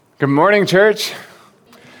Good morning, church.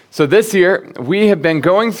 So this year, we have been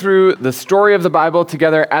going through the story of the Bible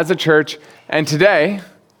together as a church, and today,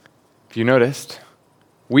 if you noticed,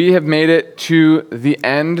 we have made it to the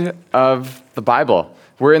end of the Bible.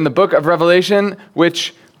 We're in the book of Revelation,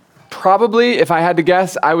 which probably, if I had to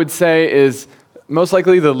guess, I would say is most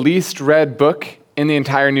likely the least read book in the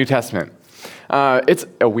entire New Testament. It's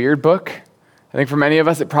a weird book. I think for many of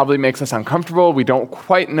us, it probably makes us uncomfortable. We don't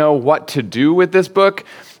quite know what to do with this book.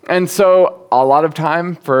 And so a lot of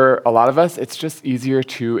time for a lot of us, it's just easier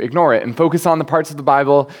to ignore it and focus on the parts of the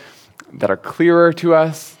Bible that are clearer to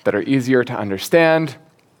us, that are easier to understand.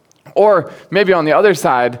 Or maybe on the other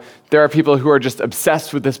side, there are people who are just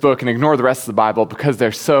obsessed with this book and ignore the rest of the Bible because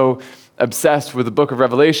they're so obsessed with the book of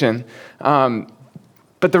Revelation.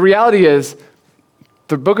 But the reality is,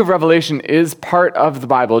 the book of Revelation is part of the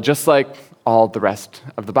Bible, just like all the rest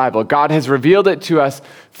of the Bible. God has revealed it to us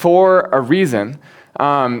for a reason.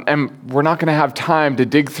 And we're not going to have time to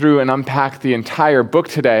dig through and unpack the entire book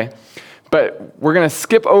today, but we're going to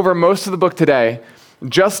skip over most of the book today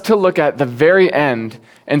just to look at the very end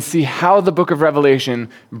and see how the book of Revelation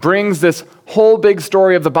brings this whole big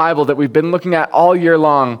story of the Bible that we've been looking at all year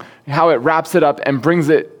long, how it wraps it up and brings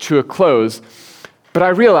it to a close. But I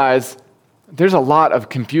realize there's a lot of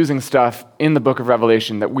confusing stuff in the book of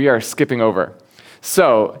Revelation that we are skipping over.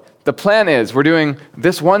 So the plan is we're doing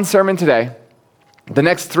this one sermon today. The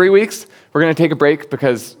next 3 weeks, we're going to take a break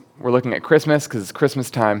because we're looking at Christmas, because it's Christmas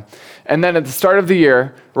time. And then at the start of the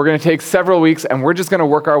year, we're going to take several weeks, and we're just going to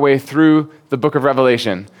work our way through the book of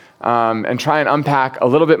Revelation and try and unpack a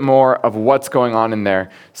little bit more of what's going on in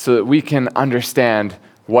there so that we can understand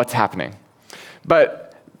what's happening.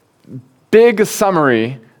 But big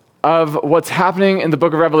summary of what's happening in the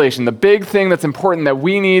book of Revelation, the big thing that's important that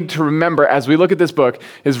we need to remember as we look at this book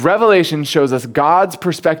is Revelation shows us God's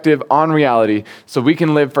perspective on reality so we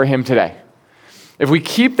can live for Him today. If we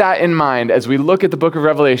keep that in mind as we look at the book of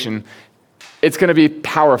Revelation, it's going to be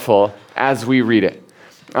powerful as we read it.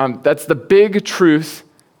 That's the big truth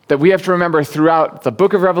that we have to remember throughout the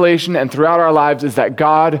book of Revelation and throughout our lives is that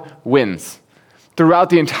God wins. Throughout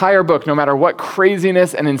the entire book, no matter what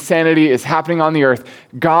craziness and insanity is happening on the earth,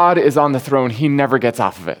 God is on the throne. He never gets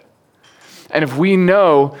off of it. And if we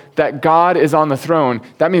know that God is on the throne,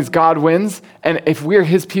 that means God wins. And if we're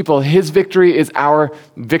His people, His victory is our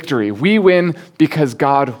victory. We win because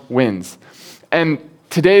God wins. And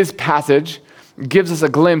today's passage gives us a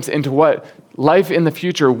glimpse into what life in the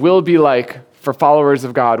future will be like for followers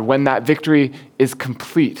of God when that victory is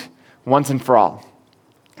complete once and for all.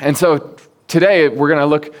 And so today, we're going to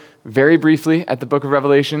look very briefly at the book of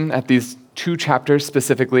Revelation, at these 2 chapters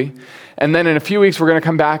specifically. And then in a few weeks, we're going to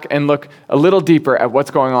come back and look a little deeper at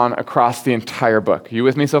what's going on across the entire book. You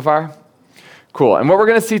with me so far? Cool. And what we're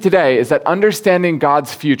going to see today is that understanding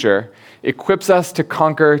God's future equips us to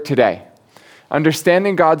conquer today.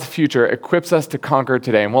 Understanding God's future equips us to conquer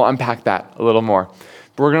today. And we'll unpack that a little more.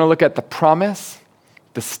 But we're going to look at the promise,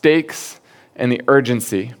 the stakes, and the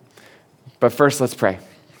urgency. But first, let's pray.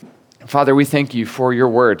 Father, we thank you for your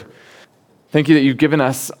word. Thank you that you've given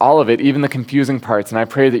us all of it, even the confusing parts. And I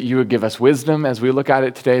pray that you would give us wisdom as we look at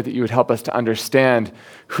it today, that you would help us to understand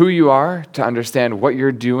who you are, to understand what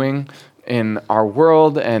you're doing in our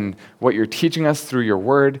world and what you're teaching us through your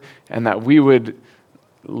word, and that we would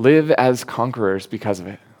live as conquerors because of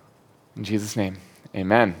it. In Jesus' name,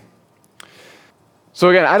 amen. So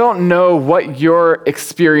again, I don't know what your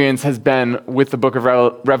experience has been with the book of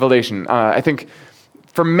Revelation. I think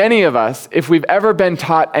for many of us, if we've ever been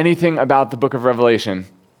taught anything about the book of Revelation,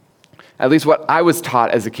 at least what I was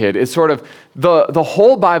taught as a kid, is sort of the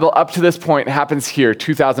whole Bible up to this point happens here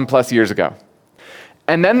 2,000 plus years ago.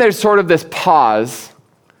 And then there's sort of this pause,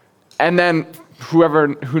 and then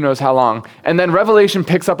who knows how long, and then Revelation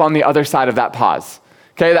picks up on the other side of that pause.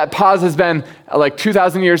 Okay, that pause has been like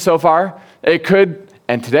 2,000 years so far. It could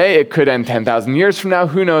end today, it could end 10,000 years from now,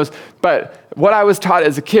 who knows? But what I was taught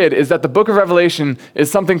as a kid is that the book of Revelation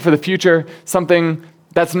is something for the future, something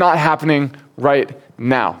that's not happening right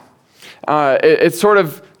now. It's sort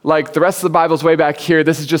of like the rest of the Bible's way back here.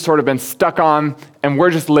 This has just sort of been stuck on, and we're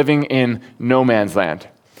just living in no man's land.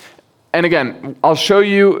 And again, I'll show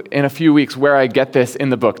you in a few weeks where I get this in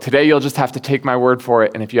the book. Today, you'll just have to take my word for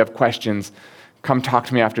it, and if you have questions, come talk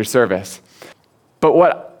to me after service. But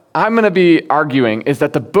what I'm going to be arguing is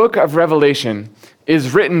that the book of Revelation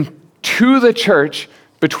is written to the church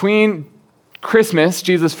between Christmas,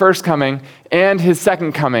 Jesus' first coming, and his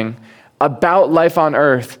second coming, about life on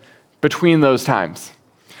earth between those times.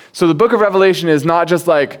 So the book of Revelation is not just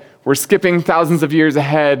like we're skipping thousands of years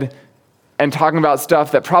ahead and talking about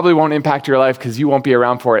stuff that probably won't impact your life because you won't be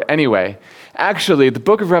around for it anyway. Actually, the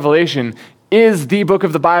book of Revelation is the book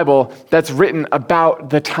of the Bible that's written about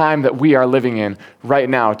the time that we are living in right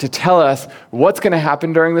now, to tell us what's going to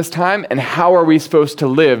happen during this time and how are we supposed to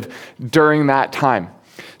live during that time.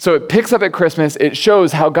 So it picks up at Christmas. It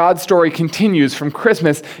shows how God's story continues from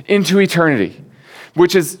Christmas into eternity,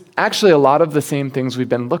 which is actually a lot of the same things we've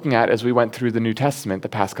been looking at as we went through the New Testament the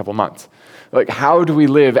past couple months. Like, how do we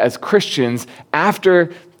live as Christians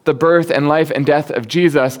after the birth and life and death of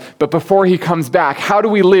Jesus, but before he comes back? How do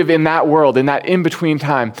we live in that world, in that in-between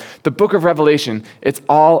time? The book of Revelation, it's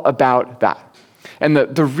all about that. And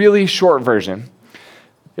the really short version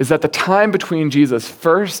is that the time between Jesus'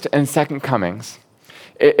 first and second comings,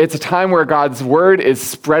 it's a time where God's word is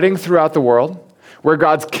spreading throughout the world, where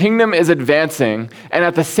God's kingdom is advancing, and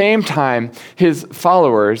at the same time, his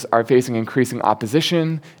followers are facing increasing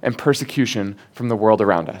opposition and persecution from the world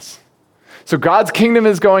around us. So God's kingdom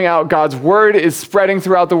is going out, God's word is spreading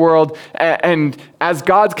throughout the world, and as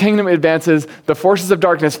God's kingdom advances, the forces of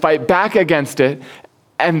darkness fight back against it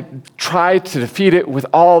and try to defeat it with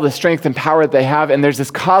all the strength and power that they have, and there's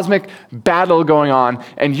this cosmic battle going on,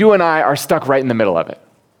 and you and I are stuck right in the middle of it.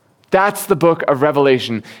 That's the book of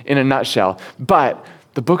Revelation in a nutshell. But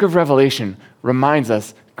the book of Revelation reminds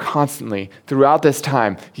us constantly throughout this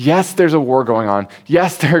time, yes, there's a war going on.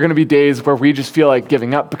 Yes, there are going to be days where we just feel like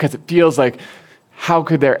giving up because it feels like, how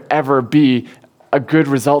could there ever be a good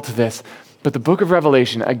result to this? But the book of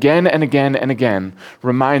Revelation again and again and again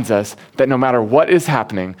reminds us that no matter what is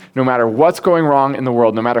happening, no matter what's going wrong in the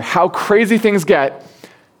world, no matter how crazy things get,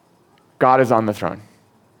 God is on the throne.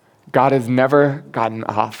 God has never gotten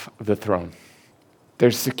off of the throne.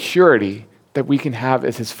 There's security that we can have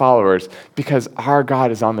as his followers because our God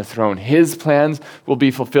is on the throne. His plans will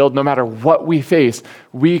be fulfilled no matter what we face.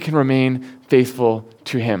 We can remain faithful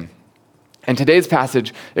to him. And today's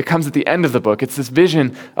passage, it comes at the end of the book. It's this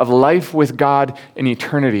vision of life with God in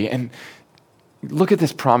eternity. And look at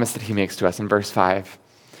this promise that he makes to us in verse 5.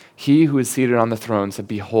 He who is seated on the throne said,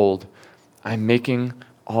 "Behold, I'm making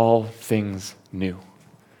all things new."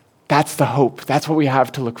 That's the hope. That's what we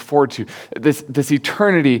have to look forward to. This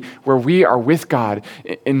eternity where we are with God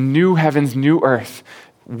in new heavens, new earth,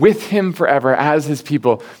 with him forever as his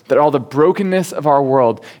people, that all the brokenness of our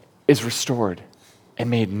world is restored and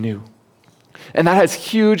made new. And that has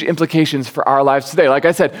huge implications for our lives today. Like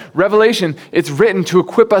I said, Revelation, it's written to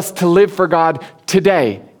equip us to live for God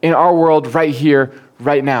today in our world right here,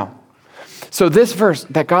 right now. So this verse,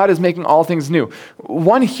 that God is making all things new,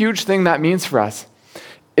 one huge thing that means for us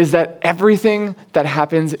is that everything that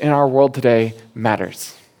happens in our world today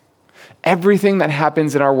matters. Everything that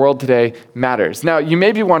happens in our world today matters. Now, you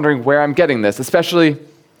may be wondering where I'm getting this, especially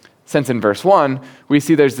since in verse 1, we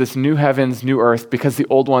see there's this new heavens, new earth, because the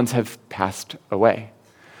old ones have passed away.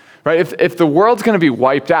 Right? If the world's going to be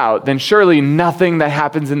wiped out, then surely nothing that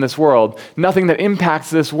happens in this world, nothing that impacts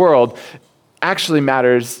this world, actually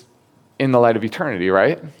matters in the light of eternity,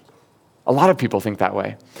 right? A lot of people think that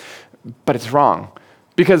way. But it's wrong.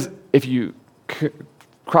 Because if you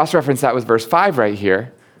cross-reference that with verse 5 right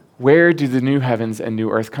here, where do the new heavens and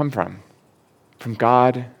new earth come from? From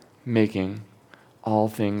God making all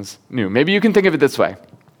things new. Maybe you can think of it this way.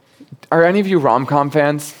 Are any of you rom-com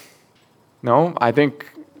fans? No? I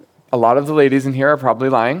think a lot of the ladies in here are probably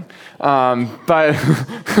lying. But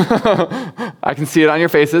I can see it on your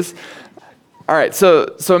faces. All right,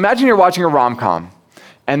 so imagine you're watching a rom-com,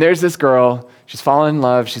 and there's this girl. She's fallen in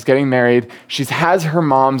love, she's getting married, she has her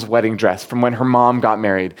mom's wedding dress from when her mom got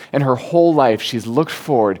married, and her whole life she's looked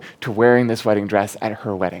forward to wearing this wedding dress at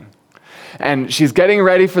her wedding. And she's getting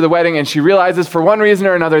ready for the wedding, and she realizes for one reason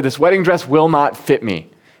or another, this wedding dress will not fit me.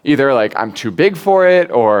 Either like I'm too big for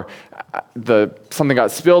it, or something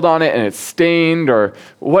got spilled on it and it's stained, or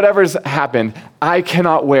whatever's happened. I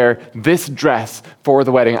cannot wear this dress for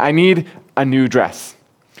the wedding. I need a new dress.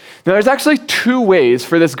 Now, there's actually two ways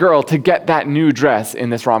for this girl to get that new dress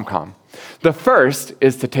in this rom-com. The first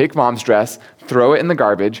is to take mom's dress, throw it in the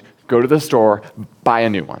garbage, go to the store, buy a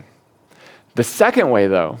new one. The second way,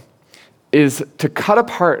 though, is to cut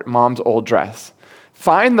apart mom's old dress,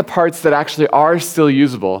 find the parts that actually are still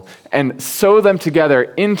usable, and sew them together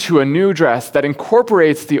into a new dress that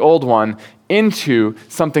incorporates the old one into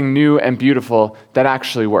something new and beautiful that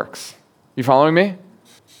actually works. You following me?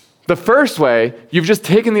 The first way, you've just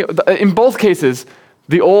taken in both cases,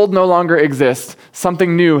 the old no longer exists,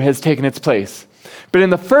 something new has taken its place. But in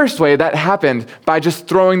the first way, that happened by just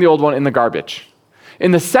throwing the old one in the garbage.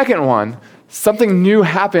 In the second one, something new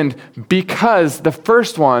happened because the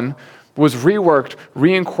first one was reworked,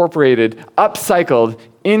 reincorporated, upcycled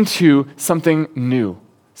into something new,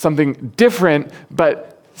 something different,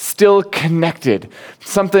 but still connected,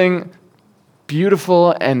 something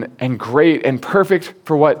beautiful and great and perfect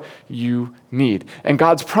for what you need. And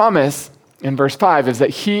God's promise in verse 5 is that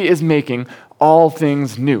he is making all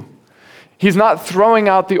things new. He's not throwing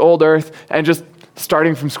out the old earth and just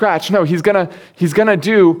starting from scratch. No, he's gonna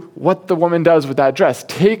do what the woman does with that dress.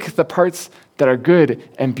 Take the parts that are good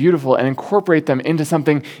and beautiful and incorporate them into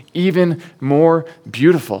something even more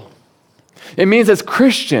beautiful. It means as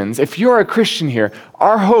Christians, if you're a Christian here,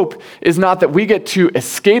 our hope is not that we get to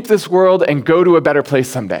escape this world and go to a better place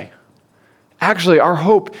someday. Actually, our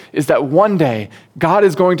hope is that one day God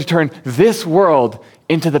is going to turn this world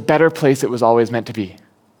into the better place it was always meant to be.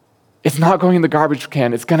 It's not going in the garbage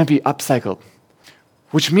can, it's going to be upcycled,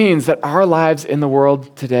 which means that our lives in the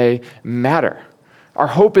world today matter. Our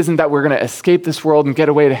hope isn't that we're going to escape this world and get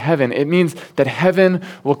away to heaven. It means that heaven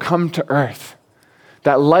will come to earth,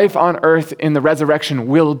 that life on earth in the resurrection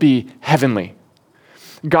will be heavenly.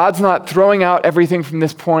 God's not throwing out everything from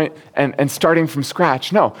this point and starting from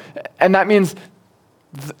scratch. No. And that means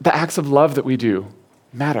the acts of love that we do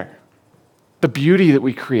matter. The beauty that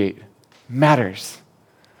we create matters.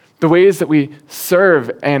 The ways that we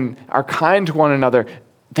serve and are kind to one another,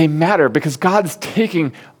 they matter because God's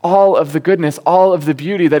taking all of the goodness, all of the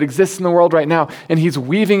beauty that exists in the world right now, and he's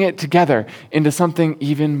weaving it together into something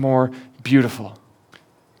even more beautiful.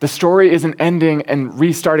 The story isn't ending and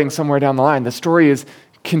restarting somewhere down the line. The story is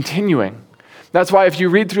continuing. That's why if you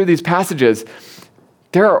read through these passages,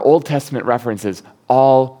 there are Old Testament references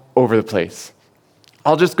all over the place.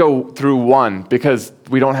 I'll just go through one because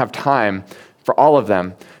we don't have time for all of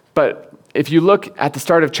them. But if you look at the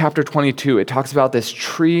start of chapter 22, it talks about this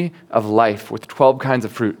tree of life with 12 kinds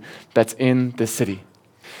of fruit that's in this city.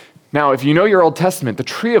 Now, if you know your Old Testament, the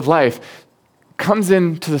tree of life comes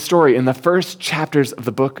into the story in the first chapters of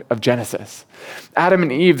the book of Genesis. Adam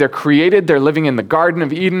and Eve, they're created, they're living in the Garden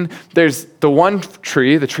of Eden. There's the one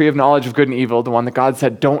tree, the tree of knowledge of good and evil, the one that God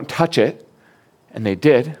said, don't touch it, and they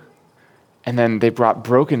did. And then they brought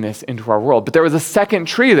brokenness into our world. But there was a second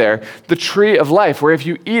tree there, the tree of life, where if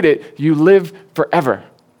you eat it, you live forever.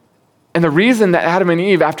 And the reason that Adam and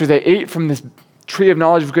Eve, after they ate from this tree of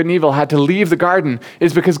knowledge of good and evil, had to leave the garden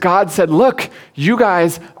is because God said, look, you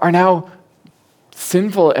guys are now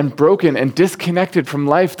sinful and broken and disconnected from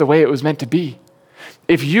life the way it was meant to be.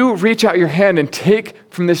 If you reach out your hand and take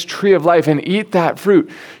from this tree of life and eat that fruit,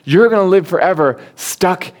 you're going to live forever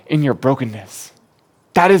stuck in your brokenness.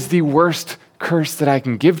 That is the worst curse that I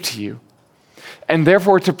can give to you. And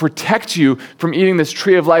therefore, to protect you from eating this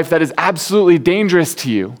tree of life that is absolutely dangerous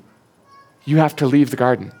to you, you have to leave the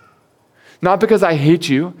garden. Not because I hate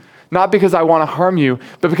you, not because I want to harm you,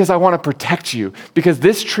 but because I want to protect you, because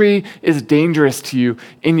this tree is dangerous to you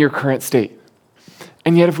in your current state.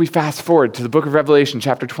 And yet if we fast forward to the book of Revelation,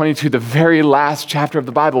 chapter 22, the very last chapter of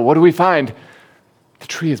the Bible, what do we find? The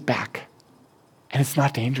tree is back, and it's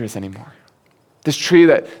not dangerous anymore. This tree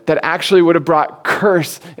that actually would have brought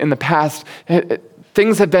curse in the past,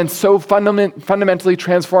 things have been so fundamentally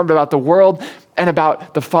transformed about the world and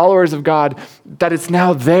about the followers of God that it's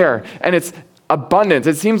now there, and it's abundance.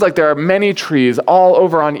 It seems like there are many trees all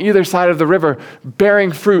over on either side of the river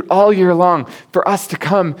bearing fruit all year long for us to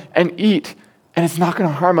come and eat. And it's not going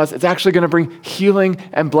to harm us. It's actually going to bring healing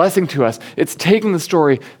and blessing to us. It's taking the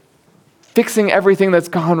story, fixing everything that's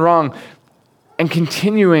gone wrong, and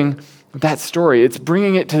continuing that story. It's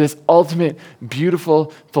bringing it to this ultimate,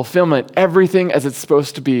 beautiful fulfillment. Everything as it's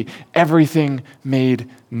supposed to be. Everything made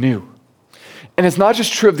new. And it's not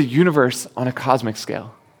just true of the universe on a cosmic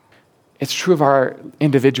scale. It's true of our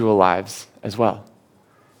individual lives as well.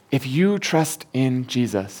 If you trust in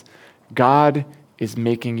Jesus, God is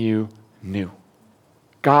making you new.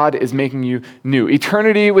 God is making you new.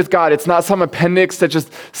 Eternity with God, it's not some appendix that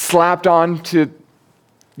just slapped on to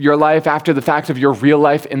your life after the fact of your real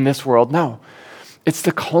life in this world. No, it's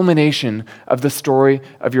the culmination of the story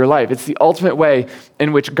of your life. It's the ultimate way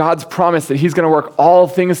in which God's promise that he's going to work all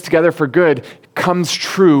things together for good comes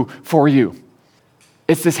true for you.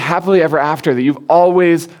 It's this happily ever after that you've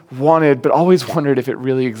always wanted, but always wondered if it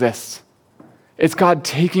really exists. It's God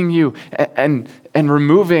taking you and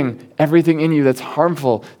removing everything in you that's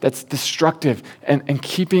harmful, that's destructive, and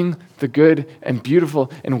keeping the good and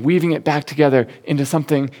beautiful and weaving it back together into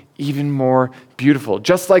something even more beautiful.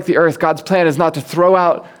 Just like the earth, God's plan is not to throw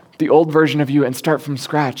out the old version of you and start from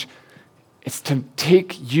scratch. It's to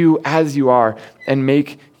take you as you are and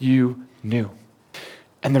make you new.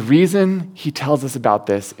 And the reason he tells us about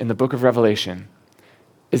this in the book of Revelation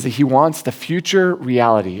is that he wants the future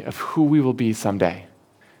reality of who we will be someday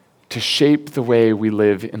to shape the way we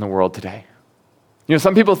live in the world today.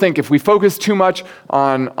 Some people think if we focus too much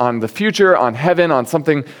on the future, on heaven, on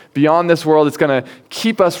something beyond this world, it's going to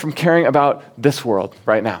keep us from caring about this world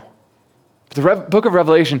right now. But the book of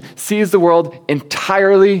Revelation sees the world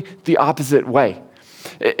entirely the opposite way.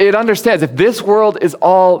 It understands if this world is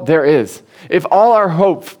all there is, if all our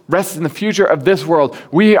hope rests in the future of this world,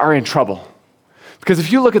 we are in trouble. Because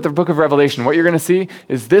if you look at the book of Revelation, what you're going to see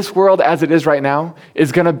is this world as it is right now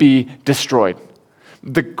is going to be destroyed.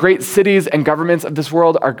 The great cities and governments of this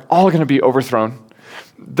world are all going to be overthrown.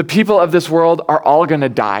 The people of this world are all going to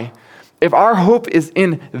die. If our hope is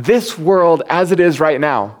in this world as it is right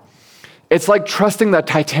now, it's like trusting the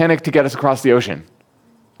Titanic to get us across the ocean.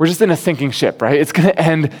 We're just in a sinking ship, right? It's going to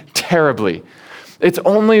end terribly. It's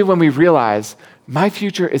only when we realize my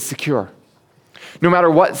future is secure. No matter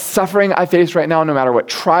what suffering I face right now, no matter what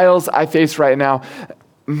trials I face right now,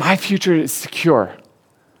 my future is secure.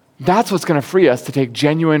 That's what's going to free us to take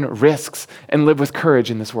genuine risks and live with courage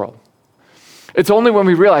in this world. It's only when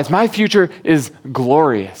we realize my future is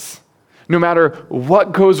glorious. No matter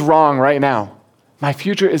what goes wrong right now, my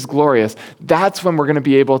future is glorious. That's when we're going to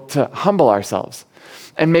be able to humble ourselves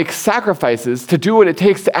and make sacrifices to do what it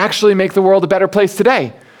takes to actually make the world a better place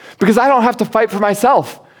today. Because I don't have to fight for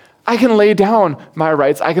myself. I can lay down my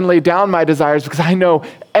rights. I can lay down my desires because I know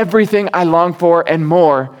everything I long for and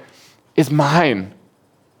more is mine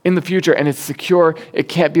in the future, and it's secure. It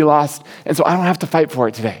can't be lost. And so I don't have to fight for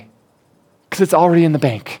it today because it's already in the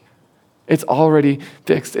bank. It's already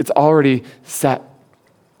fixed. It's already set.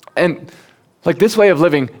 And this way of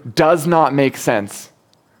living does not make sense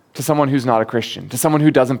to someone who's not a Christian, to someone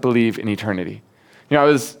who doesn't believe in eternity. I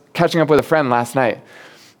was catching up with a friend last night,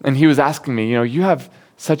 and he was asking me, you have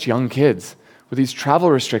such young kids with these travel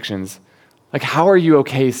restrictions. How are you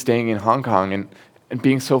okay staying in Hong Kong and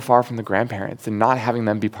being so far from the grandparents and not having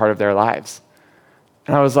them be part of their lives?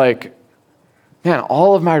 And I was like, man,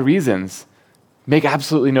 all of my reasons make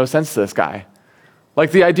absolutely no sense to this guy.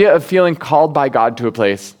 The idea of feeling called by God to a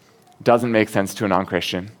place doesn't make sense to a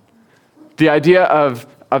non-Christian. The idea of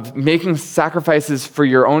making sacrifices for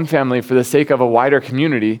your own family for the sake of a wider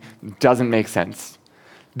community doesn't make sense.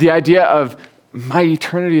 The idea of my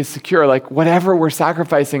eternity is secure, whatever we're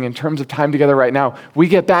sacrificing in terms of time together right now, we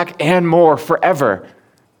get back and more forever.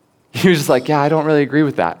 He was just like, yeah, I don't really agree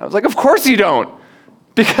with that. I was like, of course you don't.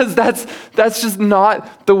 Because that's just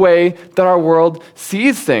not the way that our world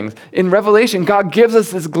sees things. In Revelation, God gives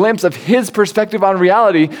us this glimpse of his perspective on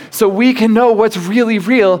reality so we can know what's really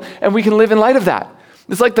real and we can live in light of that.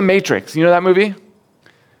 It's like The Matrix. You know that movie?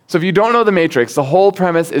 So if you don't know The Matrix, the whole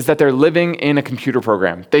premise is that they're living in a computer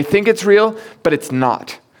program. They think it's real, but it's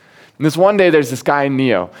not. And this one day, there's this guy,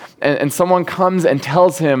 Neo, and someone comes and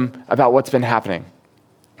tells him about what's been happening.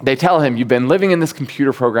 They tell him, you've been living in this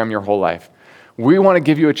computer program your whole life. We want to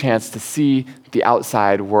give you a chance to see the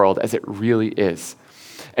outside world as it really is.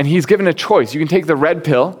 And he's given a choice. You can take the red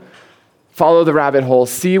pill, follow the rabbit hole,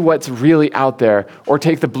 see what's really out there, or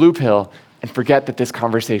take the blue pill and forget that this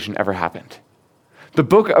conversation ever happened. The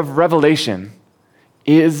book of Revelation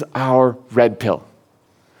is our red pill.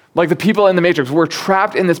 Like the people in the Matrix, we're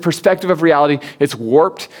trapped in this perspective of reality. It's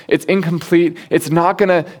warped, it's incomplete, it's not going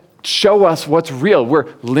to show us what's real.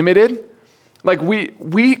 We're limited.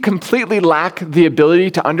 We completely lack the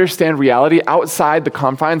ability to understand reality outside the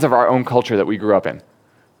confines of our own culture that we grew up in.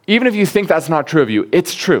 Even if you think that's not true of you,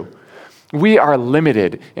 it's true. We are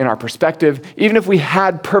limited in our perspective. Even if we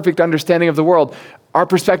had perfect understanding of the world, our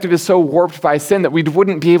perspective is so warped by sin that we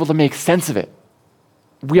wouldn't be able to make sense of it.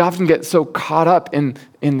 We often get so caught up in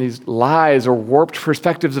these lies or warped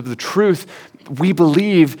perspectives of the truth, we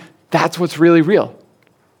believe that's what's really real.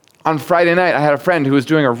 On Friday night, I had a friend who was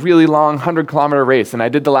doing a really long 100-kilometer race, and I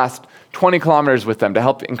did the last 20 kilometers with them to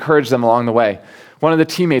help encourage them along the way. One of the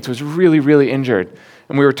teammates was really, really injured,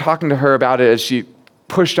 and we were talking to her about it as she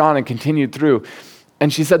pushed on and continued through.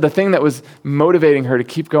 And she said the thing that was motivating her to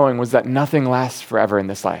keep going was that nothing lasts forever in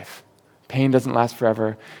this life. Pain doesn't last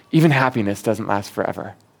forever. Even happiness doesn't last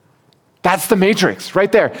forever. That's the Matrix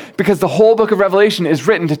right there, because the whole book of Revelation is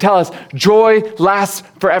written to tell us joy lasts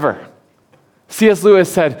forever. C.S. Lewis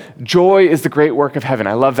said, joy is the great work of heaven.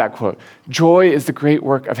 I love that quote. Joy is the great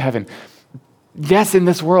work of heaven. Yes, in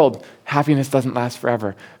this world, happiness doesn't last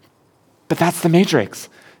forever, but that's the Matrix.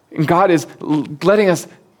 And God is letting us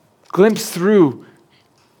glimpse through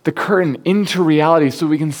the curtain into reality so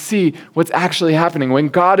we can see what's actually happening. When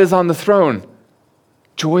God is on the throne,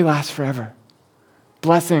 joy lasts forever.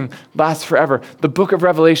 Blessing lasts forever. The book of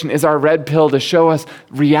Revelation is our red pill to show us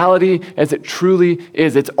reality as it truly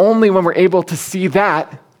is. It's only when we're able to see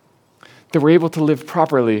that we're able to live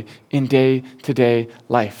properly in day-to-day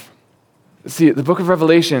life. See, the book of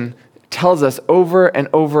Revelation tells us over and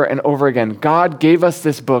over and over again, God gave us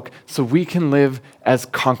this book so we can live as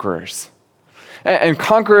conquerors. And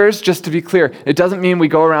conquerors, just to be clear, it doesn't mean we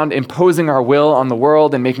go around imposing our will on the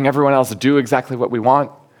world and making everyone else do exactly what we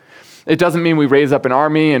want. It doesn't mean we raise up an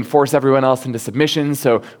army and force everyone else into submission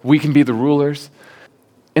so we can be the rulers.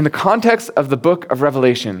 In the context of the book of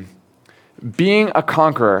Revelation, being a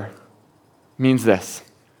conqueror means this: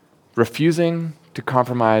 refusing to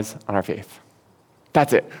compromise on our faith.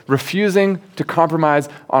 That's it. Refusing to compromise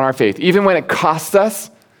on our faith, even when it costs us,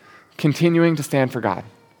 continuing to stand for God.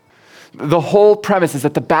 The whole premise is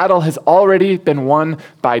that the battle has already been won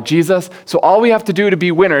by Jesus, so all we have to do to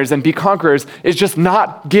be winners and be conquerors is just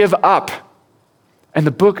not give up. And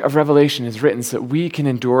the book of Revelation is written so that we can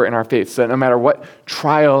endure in our faith, so that no matter what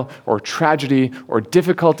trial or tragedy or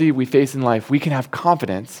difficulty we face in life, we can have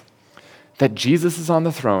confidence that Jesus is on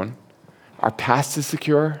the throne, our past is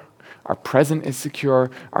secure, our present is secure,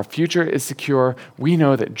 our future is secure. We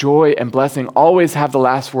know that joy and blessing always have the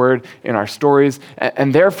last word in our stories,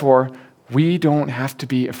 and therefore, we don't have to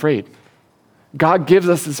be afraid. God gives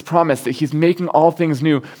us this promise that he's making all things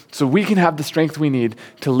new so we can have the strength we need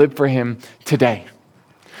to live for him today.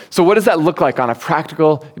 So what does that look like on a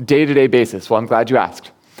practical, day-to-day basis? Well, I'm glad you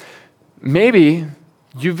asked. Maybe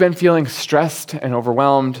you've been feeling stressed and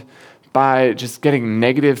overwhelmed by just getting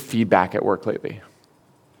negative feedback at work lately.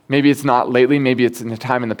 Maybe it's not lately, maybe it's in a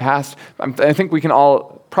time in the past. I think we can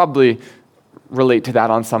all probably relate to that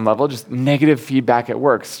on some level, just negative feedback at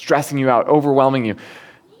work, stressing you out, overwhelming you.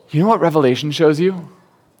 You know what Revelation shows you?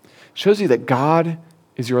 It shows you that God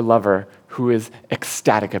is your lover who is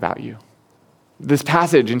ecstatic about you. This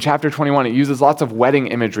passage in chapter 21, it uses lots of wedding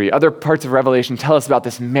imagery. Other parts of Revelation tell us about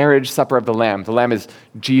this marriage supper of the Lamb. The Lamb is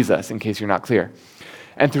Jesus, in case you're not clear.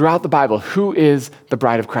 And throughout the Bible, who is the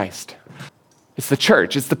bride of Christ? It's the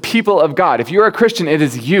church. It's the people of God. If you're a Christian, it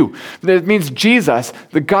is you. It means Jesus,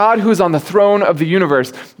 the God who's on the throne of the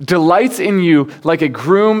universe, delights in you like a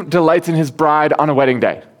groom delights in his bride on a wedding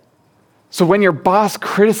day. So when your boss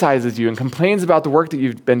criticizes you and complains about the work that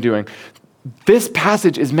you've been doing, this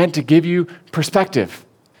passage is meant to give you perspective.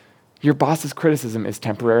 Your boss's criticism is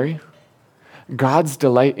temporary. God's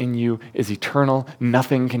delight in you is eternal.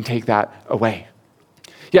 Nothing can take that away.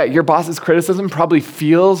 Yeah, your boss's criticism probably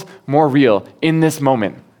feels more real in this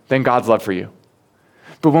moment than God's love for you.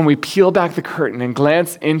 But when we peel back the curtain and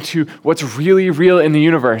glance into what's really real in the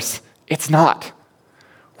universe, it's not.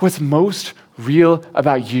 What's most real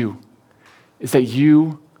about you is that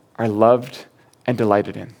you are loved and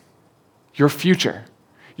delighted in. Your future,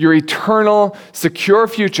 your eternal, secure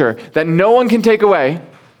future that no one can take away,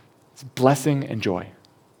 is blessing and joy.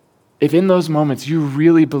 If in those moments you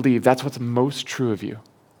really believe that's what's most true of you,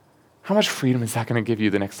 how much freedom is that going to give you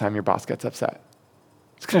the next time your boss gets upset?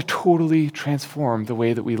 It's going to totally transform the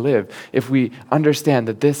way that we live if we understand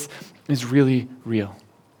that this is really real.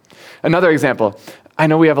 Another example, I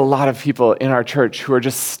know we have a lot of people in our church who are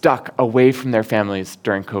just stuck away from their families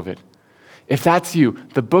during COVID. If that's you,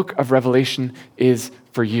 the book of Revelation is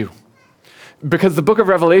for you. Because the book of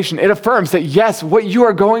Revelation, it affirms that yes, what you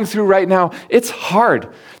are going through right now, it's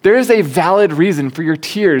hard. There is a valid reason for your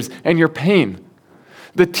tears and your pain.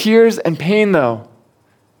 The tears and pain, though,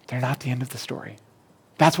 they're not the end of the story.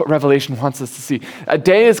 That's what Revelation wants us to see. A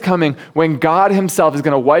day is coming when God himself is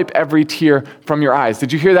going to wipe every tear from your eyes.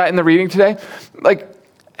 Did you hear that in the reading today?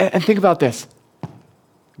 And think about this.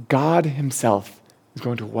 God himself is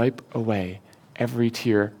going to wipe away every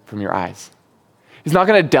tear from your eyes. He's not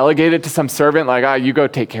going to delegate it to some servant like, you go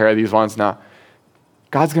take care of these ones. No.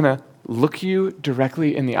 God's going to look you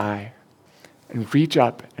directly in the eye and reach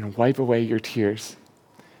up and wipe away your tears.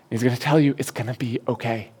 He's going to tell you it's going to be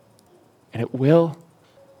okay. And it will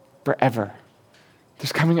forever.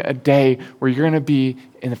 There's coming a day where you're going to be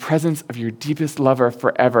in the presence of your deepest lover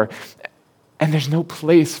forever. And there's no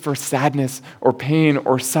place for sadness or pain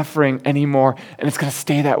or suffering anymore. And it's going to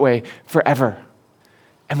stay that way forever.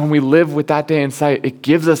 And when we live with that day in sight, it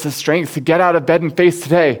gives us the strength to get out of bed and face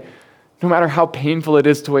today, no matter how painful it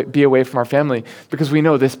is to be away from our family, because we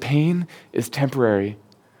know this pain is temporary.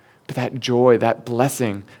 But that joy, that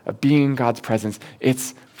blessing of being in God's presence,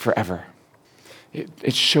 it's forever.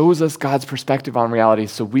 It shows us God's perspective on reality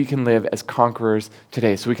so we can live as conquerors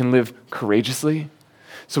today, so we can live courageously,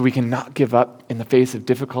 so we can not give up in the face of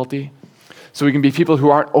difficulty, so we can be people who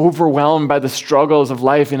aren't overwhelmed by the struggles of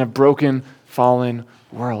life in a broken, fallen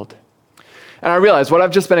world. And I realize what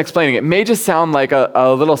I've just been explaining, it may just sound like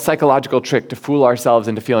a little psychological trick to fool ourselves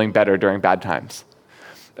into feeling better during bad times,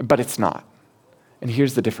 but it's not. And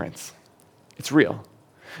here's the difference. It's real.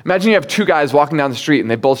 Imagine you have two guys walking down the street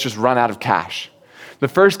and they both just run out of cash. The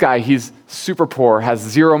first guy, he's super poor, has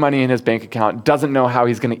zero money in his bank account, doesn't know how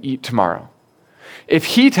he's going to eat tomorrow. If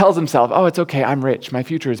he tells himself, oh, it's okay, I'm rich, my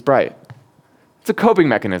future is bright, it's a coping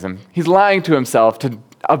mechanism. He's lying to himself to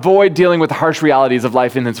avoid dealing with the harsh realities of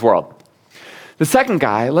life in this world. The second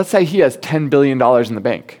guy, let's say he has $10 billion in the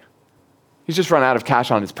bank. He's just run out of cash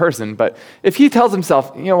on his person, but if he tells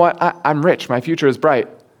himself, you know what, I'm rich, my future is bright,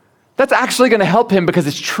 that's actually going to help him because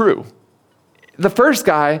it's true. The first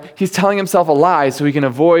guy, he's telling himself a lie so he can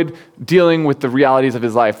avoid dealing with the realities of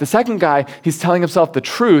his life. The second guy, he's telling himself the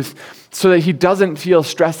truth so that he doesn't feel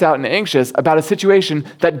stressed out and anxious about a situation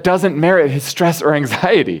that doesn't merit his stress or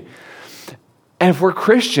anxiety. And if we're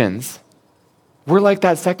Christians, we're like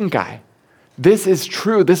that second guy. This is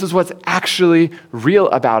true. This is what's actually real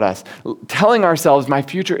about us. Telling ourselves, my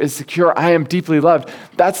future is secure, I am deeply loved,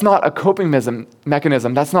 that's not a coping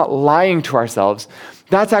mechanism. That's not lying to ourselves.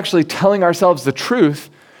 That's actually telling ourselves the truth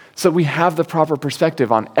so we have the proper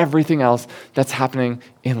perspective on everything else that's happening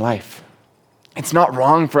in life. It's not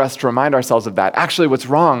wrong for us to remind ourselves of that. Actually, what's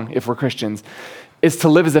wrong, if we're Christians, is to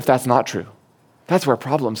live as if that's not true. That's where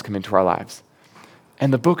problems come into our lives.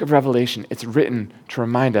 And the book of Revelation, it's written to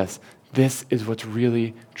remind us this is what's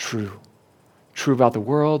really true. True about the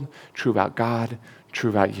world, true about God, true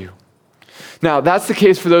about you. Now, that's the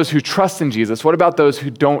case for those who trust in Jesus. What about those who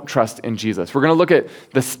don't trust in Jesus? We're going to look at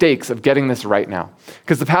the stakes of getting this right now,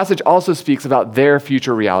 because the passage also speaks about their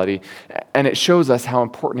future reality, and it shows us how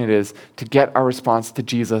important it is to get our response to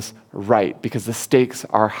Jesus right, because the stakes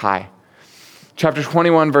are high. Chapter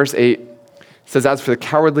 21, verse 8 says, as for the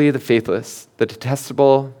cowardly, the faithless, the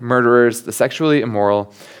detestable, murderers, the sexually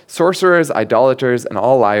immoral, sorcerers, idolaters, and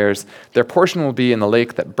all liars, their portion will be in the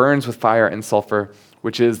lake that burns with fire and sulfur,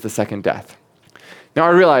 which is the second death. Now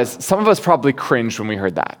I realize some of us probably cringed when we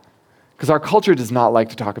heard that, because our culture does not like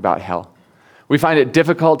to talk about hell. We find it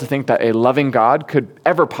difficult to think that a loving God could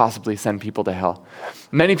ever possibly send people to hell.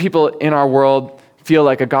 Many people in our world feel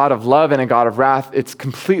like a God of love and a God of wrath, it's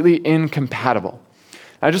completely incompatible.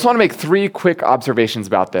 I just want to make 3 quick observations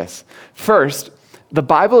about this. First, the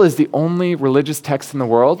Bible is the only religious text in the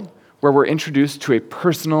world where we're introduced to a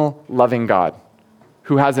personal, loving God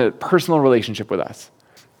who has a personal relationship with us.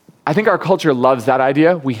 I think our culture loves that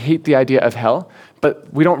idea. We hate the idea of hell,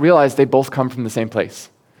 but we don't realize they both come from the same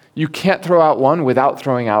place. You can't throw out one without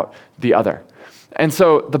throwing out the other. And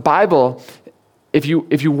so the Bible, if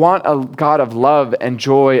you want a God of love and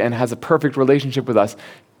joy and has a perfect relationship with us,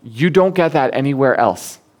 you don't get that anywhere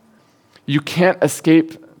else. You can't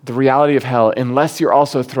escape the reality of hell unless you're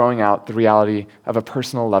also throwing out the reality of a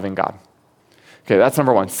personal, loving God. Okay, that's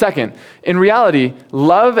number one. Second, in reality,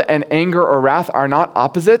 love and anger or wrath are not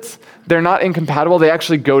opposites. They're not incompatible. They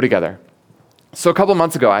actually go together. So a couple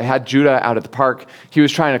months ago, I had Judah out at the park. He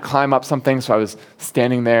was trying to climb up something, so I was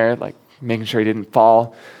standing there, like making sure he didn't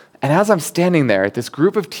fall. And as I'm standing there, this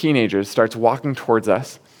group of teenagers starts walking towards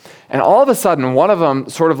us. And all of a sudden, one of them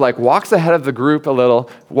sort of like walks ahead of the group a little,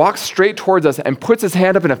 walks straight towards us, and puts his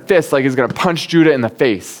hand up in a fist like he's going to punch Judah in the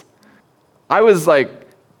face. I was like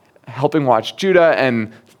helping watch Judah,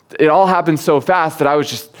 and it all happened so fast that I was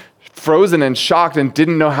just frozen and shocked and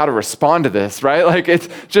didn't know how to respond to this, right? Like, it's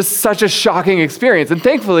just such a shocking experience. And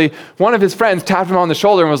thankfully, one of his friends tapped him on the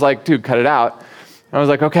shoulder and was like, dude, cut it out. And I was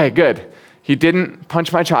like, okay, good. He didn't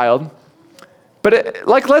punch my child. But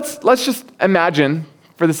let's just imagine,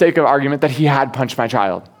 for the sake of argument, that he had punched my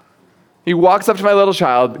child. He walks up to my little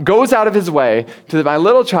child, goes out of his way to my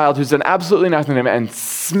little child who's done absolutely nothing to him, and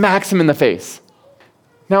smacks him in the face.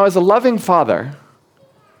 Now, as a loving father,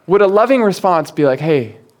 would a loving response be like,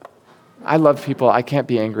 hey, I love people, I can't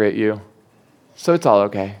be angry at you, so it's all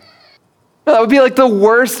okay? No, that would be like the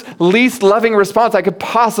worst, least loving response I could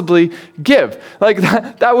possibly give. Like,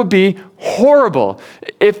 that would be horrible.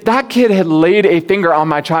 If that kid had laid a finger on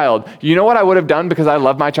my child, you know what I would have done because I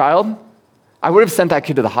love my child? I would have sent that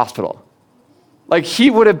kid to the hospital. Like, he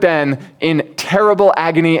would have been in terrible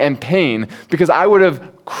agony and pain because I would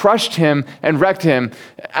have crushed him and wrecked him,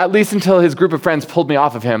 at least until his group of friends pulled me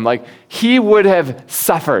off of him. Like, he would have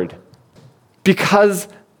suffered because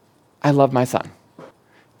I love my son.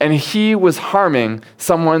 And he was harming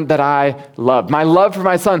someone that I love. My love for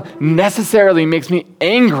my son necessarily makes me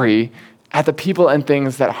angry at the people and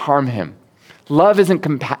things that harm him. Love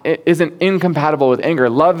isn't incompatible with anger.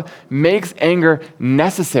 Love makes anger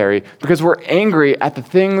necessary because we're angry at the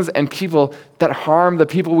things and people that harm the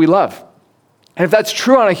people we love. And if that's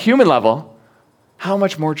true on a human level, how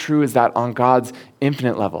much more true is that on God's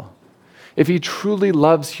infinite level? If he truly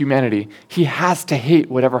loves humanity, he has to hate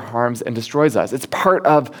whatever harms and destroys us. It's part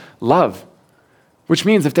of love. Which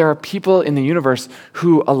means if there are people in the universe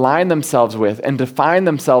who align themselves with and define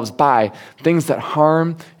themselves by things that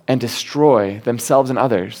harm and destroy themselves and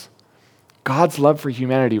others, God's love for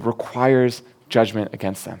humanity requires judgment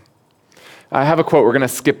against them. I have a quote. We're going to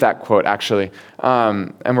skip that quote, actually.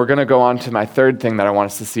 And we're going to go on to my third thing that I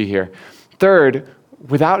want us to see here. Third,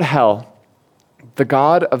 without hell, the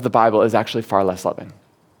God of the Bible is actually far less loving.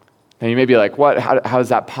 Now you may be like, what? How is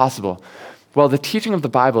that possible? Well, the teaching of the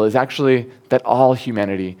Bible is actually that all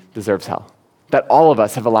humanity deserves hell. That all of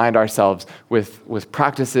us have aligned ourselves with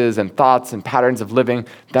practices and thoughts and patterns of living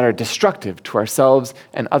that are destructive to ourselves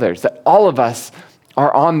and others. That all of us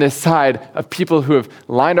are on this side of people who have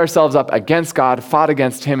lined ourselves up against God, fought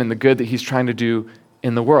against him and the good that he's trying to do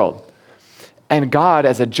in the world. And God,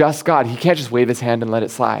 as a just God, he can't just wave his hand and let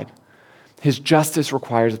it slide. His justice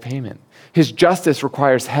requires a payment. His justice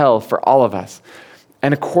requires hell for all of us.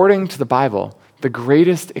 And according to the Bible, the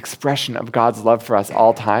greatest expression of God's love for us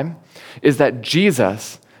all time is that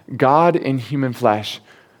Jesus, God in human flesh,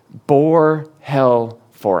 bore hell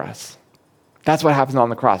for us. That's what happens on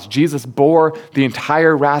the cross. Jesus bore the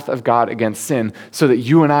entire wrath of God against sin so that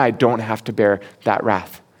you and I don't have to bear that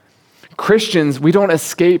wrath. Christians, we don't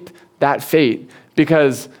escape that fate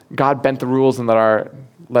because God bent the rules and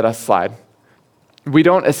let us slide. We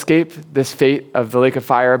don't escape this fate of the lake of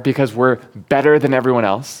fire because we're better than everyone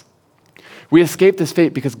else. We escape this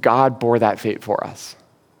fate because God bore that fate for us.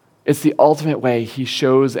 It's the ultimate way he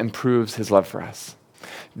shows and proves his love for us.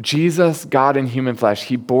 Jesus, God in human flesh,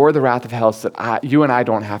 he bore the wrath of hell so that you and I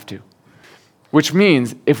don't have to. Which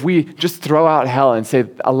means if we just throw out hell and say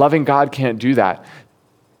a loving God can't do that,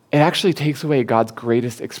 it actually takes away God's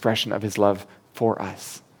greatest expression of his love for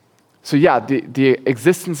us. So yeah, the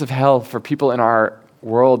existence of hell for people in our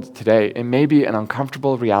world today, it may be an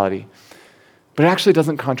uncomfortable reality, but it actually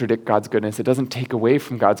doesn't contradict God's goodness. It doesn't take away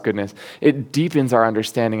from God's goodness. It deepens our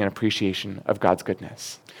understanding and appreciation of God's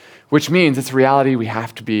goodness, which means it's a reality we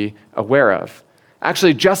have to be aware of.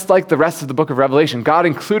 Actually, just like the rest of the book of Revelation, God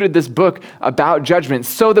included this book about judgment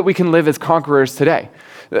so that we can live as conquerors today.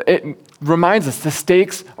 It reminds us the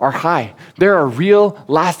stakes are high. There are real,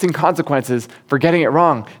 lasting consequences for getting it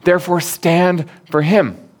wrong. Therefore, stand for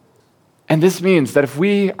him. And this means that if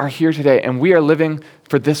we are here today and we are living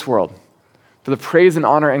for this world, for the praise and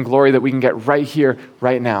honor and glory that we can get right here,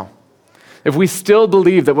 right now, if we still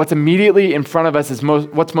believe that what's immediately in front of us is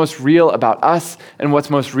what's most real about us and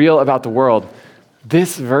what's most real about the world,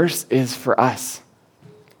 this verse is for us.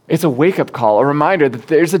 It's a wake-up call, a reminder that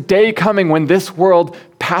there's a day coming when this world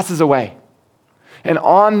passes away. And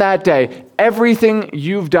on that day, everything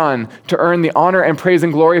you've done to earn the honor and praise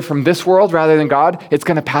and glory from this world rather than God, it's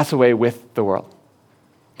going to pass away with the world.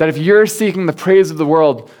 That if you're seeking the praise of the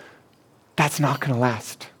world, that's not going to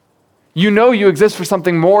last. You know you exist for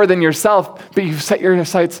something more than yourself, but you've set your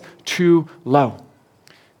sights too low.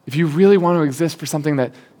 If you really want to exist for something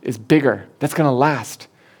that is bigger, that's going to last,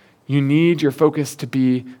 you need your focus to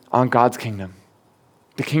be on God's kingdom,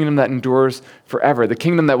 the kingdom that endures forever, the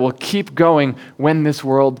kingdom that will keep going when this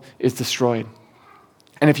world is destroyed.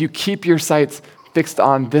 And if you keep your sights fixed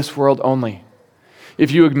on this world only,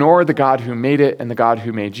 if you ignore the God who made it and the God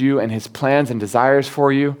who made you and his plans and desires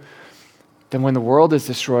for you, then when the world is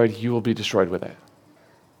destroyed, you will be destroyed with it.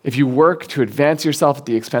 If you work to advance yourself at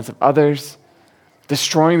the expense of others,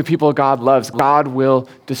 destroying the people God loves, God will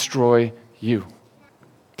destroy you.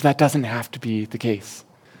 But that doesn't have to be the case.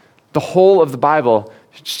 The whole of the Bible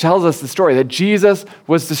tells us the story that Jesus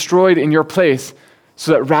was destroyed in your place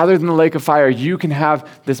so that rather than the lake of fire, you can have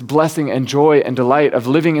this blessing and joy and delight of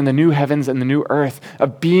living in the new heavens and the new earth,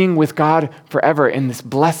 of being with God forever in this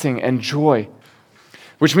blessing and joy.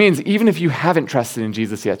 Which means even if you haven't trusted in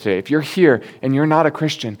Jesus yet today, if you're here and you're not a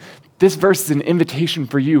Christian, this verse is an invitation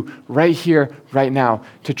for you right here, right now,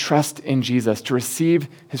 to trust in Jesus, to receive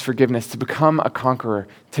his forgiveness, to become a conqueror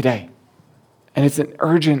today. And it's an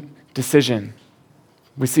urgent decision.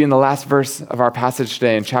 We see in the last verse of our passage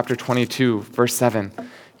today in chapter 22, verse 7,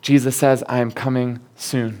 Jesus says, I am coming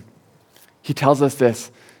soon. He tells us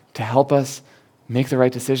this to help us make the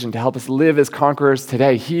right decision, to help us live as conquerors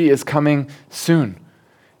today. He is coming soon.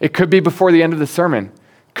 It could be before the end of the sermon.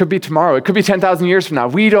 It could be tomorrow. It could be 10,000 years from now.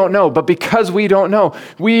 We don't know. But because we don't know,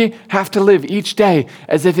 we have to live each day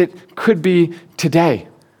as if it could be today.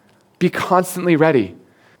 Be constantly ready.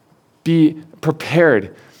 Be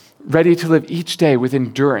prepared, ready to live each day with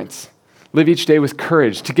endurance. Live each day with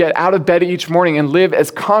courage, to get out of bed each morning and live as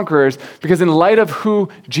conquerors, because in light of who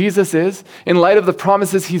Jesus is, in light of the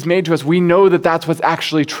promises he's made to us, we know that that's what's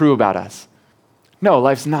actually true about us. No,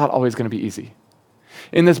 life's not always going to be easy.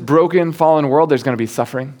 In this broken, fallen world, there's going to be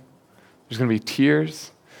suffering. There's going to be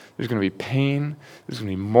tears. there's going to be pain, there's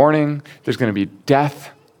going to be mourning, there's going to be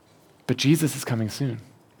death, but Jesus is coming soon.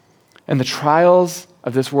 And the trials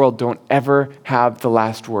of this world don't ever have the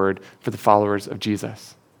last word for the followers of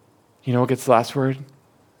Jesus. You know what gets the last word?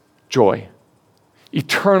 Joy.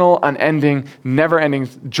 Eternal, unending,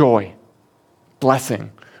 never-ending joy.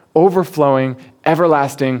 Blessing. Overflowing,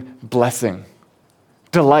 everlasting blessing.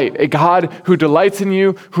 Delight. A God who delights in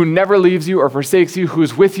you, who never leaves you or forsakes you, who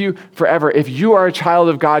is with you forever. If you are a child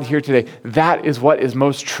of God here today, that is what is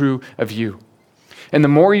most true of you. And the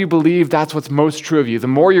more you believe that's what's most true of you, the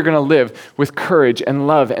more you're going to live with courage and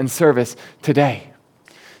love and service today.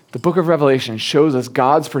 The book of Revelation shows us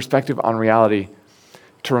God's perspective on reality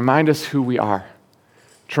to remind us who we are,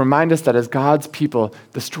 to remind us that as God's people,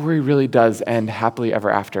 the story really does end happily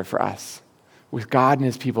ever after for us, with God and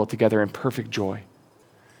his people together in perfect joy.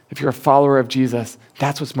 If you're a follower of Jesus,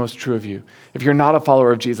 that's what's most true of you. If you're not a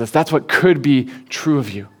follower of Jesus, that's what could be true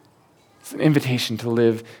of you. It's an invitation to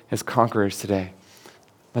live as conquerors today.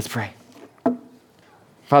 Let's pray.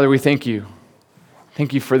 Father, we thank you.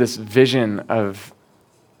 Thank you for this vision of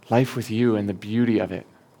life with you and the beauty of it.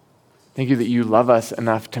 Thank you that you love us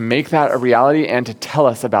enough to make that a reality and to tell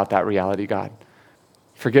us about that reality, God.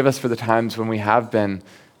 Forgive us for the times when we have been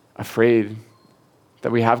afraid,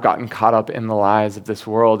 that we have gotten caught up in the lies of this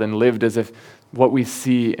world and lived as if what we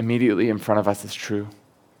see immediately in front of us is true.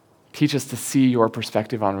 Teach us to see your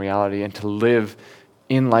perspective on reality and to live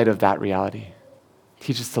in light of that reality.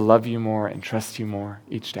 Teach us to love you more and trust you more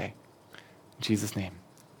each day. In Jesus' name,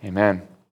 amen.